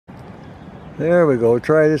There we go.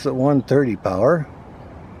 Try this at 130 power.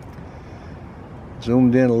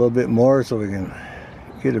 Zoomed in a little bit more so we can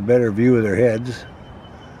get a better view of their heads.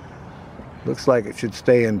 Looks like it should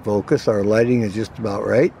stay in focus. Our lighting is just about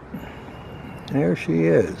right. There she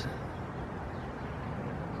is.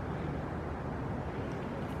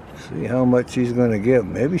 See how much she's going to give.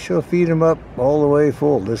 Maybe she'll feed him up all the way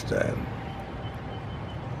full this time.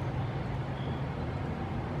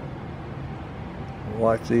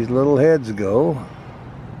 Watch these little heads go.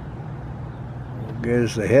 We'll get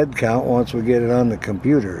us a head count once we get it on the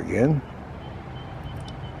computer again.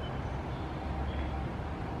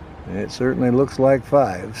 And it certainly looks like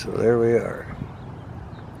 5, so there we are.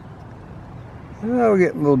 Well, we're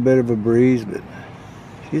getting a little bit of a breeze, but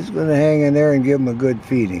she's going to hang in there and give them a good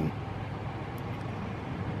feeding.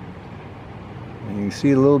 And you can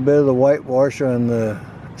see a little bit of the whitewash on the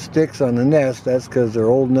sticks on the nest. That's because they're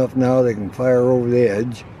old enough now they can fire over the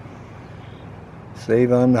edge.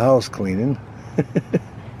 Save on the house cleaning.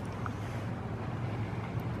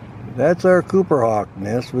 That's our Cooper Hawk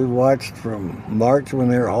nest. We've watched from March when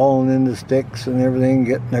they're hauling in the sticks and everything,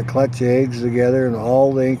 getting their clutch eggs together and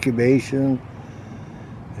all the incubation.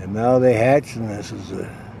 And now they hatch, and this is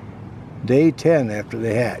day 10 after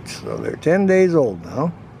they hatch. So they're 10 days old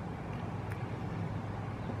now.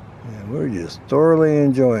 And we're just thoroughly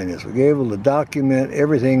enjoying this. We're able to document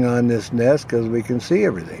everything on this nest because we can see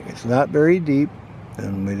everything. It's not very deep,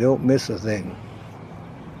 and we don't miss a thing.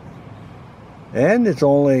 And it's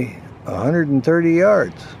only 130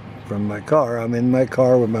 yards from my car. I'm in my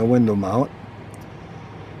car with my window mount,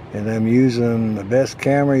 and I'm using the best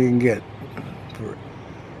camera you can get for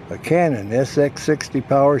a Canon SX60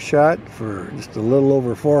 PowerShot for just a little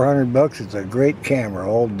over 400 bucks. It's a great camera,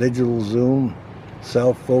 all digital zoom,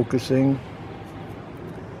 self-focusing,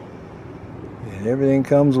 and everything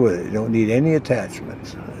comes with it. You don't need any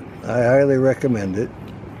attachments. I highly recommend it.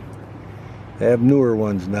 They have newer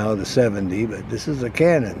ones now, the 70, but this is a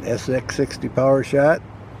Canon SX60 PowerShot,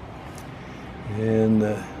 and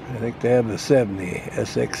I think they have the 70,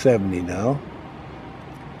 SX70 now.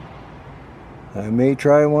 I may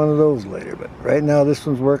try one of those later, but right now this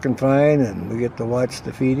one's working fine, and we get to watch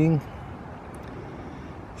the feeding.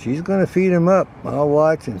 She's going to feed him up. I'll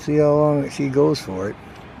watch and see how long she goes for it.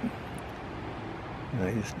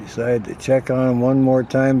 I just decided to check on them one more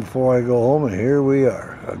time before I go home, and here we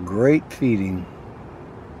are. A great feeding.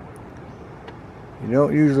 You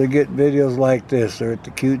don't usually get videos like this. They're at the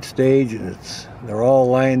cute stage, and they're all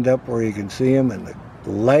lined up where you can see them, and the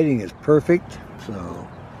lighting is perfect. So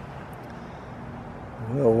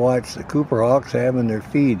we'll watch the Cooper Hawks having their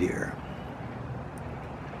feed here.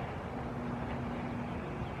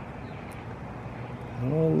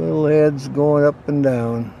 All little heads going up and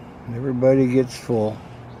down. Everybody gets full.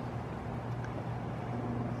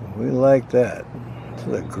 We like that. It's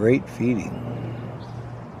a great feeding.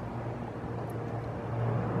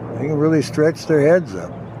 They can really stretch their heads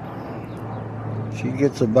up. She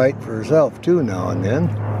gets a bite for herself too now and then.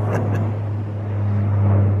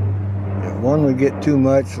 If one would get too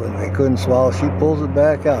much and they couldn't swallow, she pulls it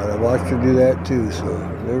back out. I watched her do that too, so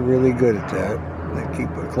they're really good at that. They keep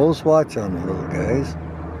a close watch on the little guys.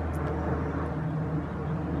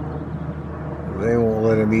 They won't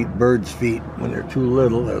let them eat birds' feet when they're too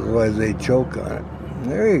little, otherwise they choke on it.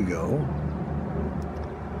 There you go.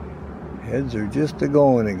 Heads are just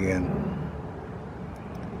a-going again.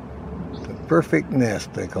 The perfect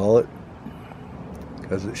nest, they call it,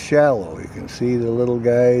 because it's shallow. You can see the little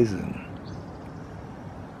guys, and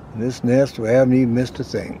in this nest we haven't even missed a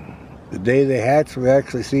thing. The day they hatched, we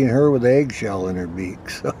actually seen her with the eggshell in her beak,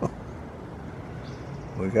 so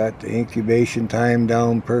we got the incubation time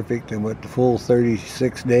down perfect and went the full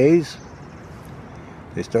 36 days.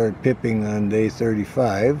 They started pipping on day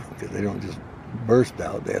 35 because they don't just burst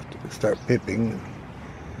out. They have to start pipping.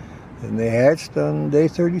 And they hatched on day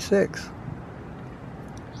 36.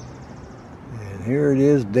 And here it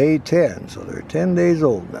is, day 10. So they're 10 days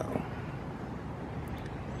old now.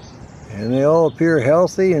 And they all appear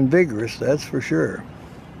healthy and vigorous, that's for sure.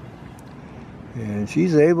 And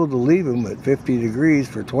she's able to leave them at 50 degrees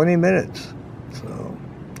for 20 minutes. So,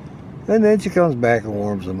 and then she comes back and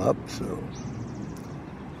warms them up. So,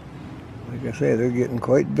 like I say, they're getting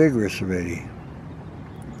quite vigorous already.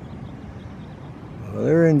 Well,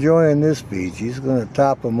 they're enjoying this feed. She's going to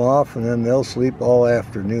top them off, and then they'll sleep all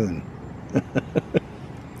afternoon.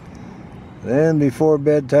 Then before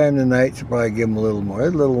bedtime tonight, she'll probably give them a little more.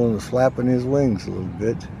 That little one was flapping his wings a little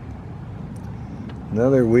bit.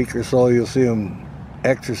 Another week or so, you'll see them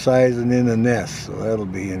exercising in the nest, so that'll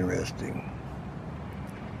be interesting.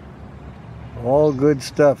 All good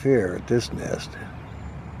stuff here at this nest.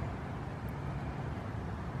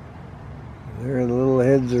 There the little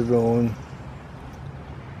heads are going.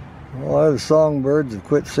 A lot of the songbirds have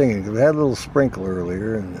quit singing because we had a little sprinkle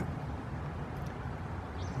earlier, and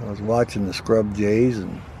I was watching the scrub jays,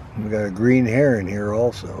 and we got a green heron here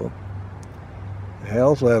also. I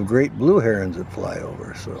also have great blue herons that fly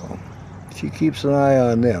over, so she keeps an eye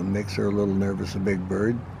on them. Makes her a little nervous, a big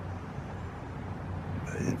bird.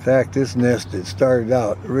 But in fact, this nest, it started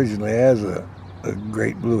out originally as a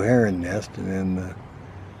great blue heron nest, and then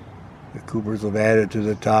the Coopers have added to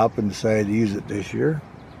the top and decided to use it this year.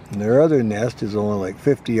 And their other nest is only like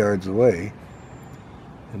 50 yards away,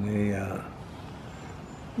 and they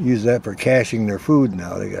use that for caching their food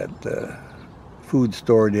now. They got food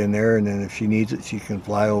stored in there, and then if she needs it, she can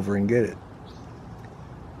fly over and get it.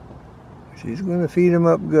 She's going to feed them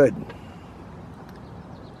up good.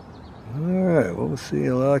 Alright, we'll see.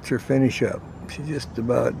 I'll let her finish up. She's just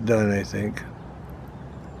about done, I think.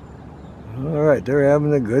 Alright, they're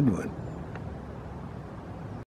having a good one.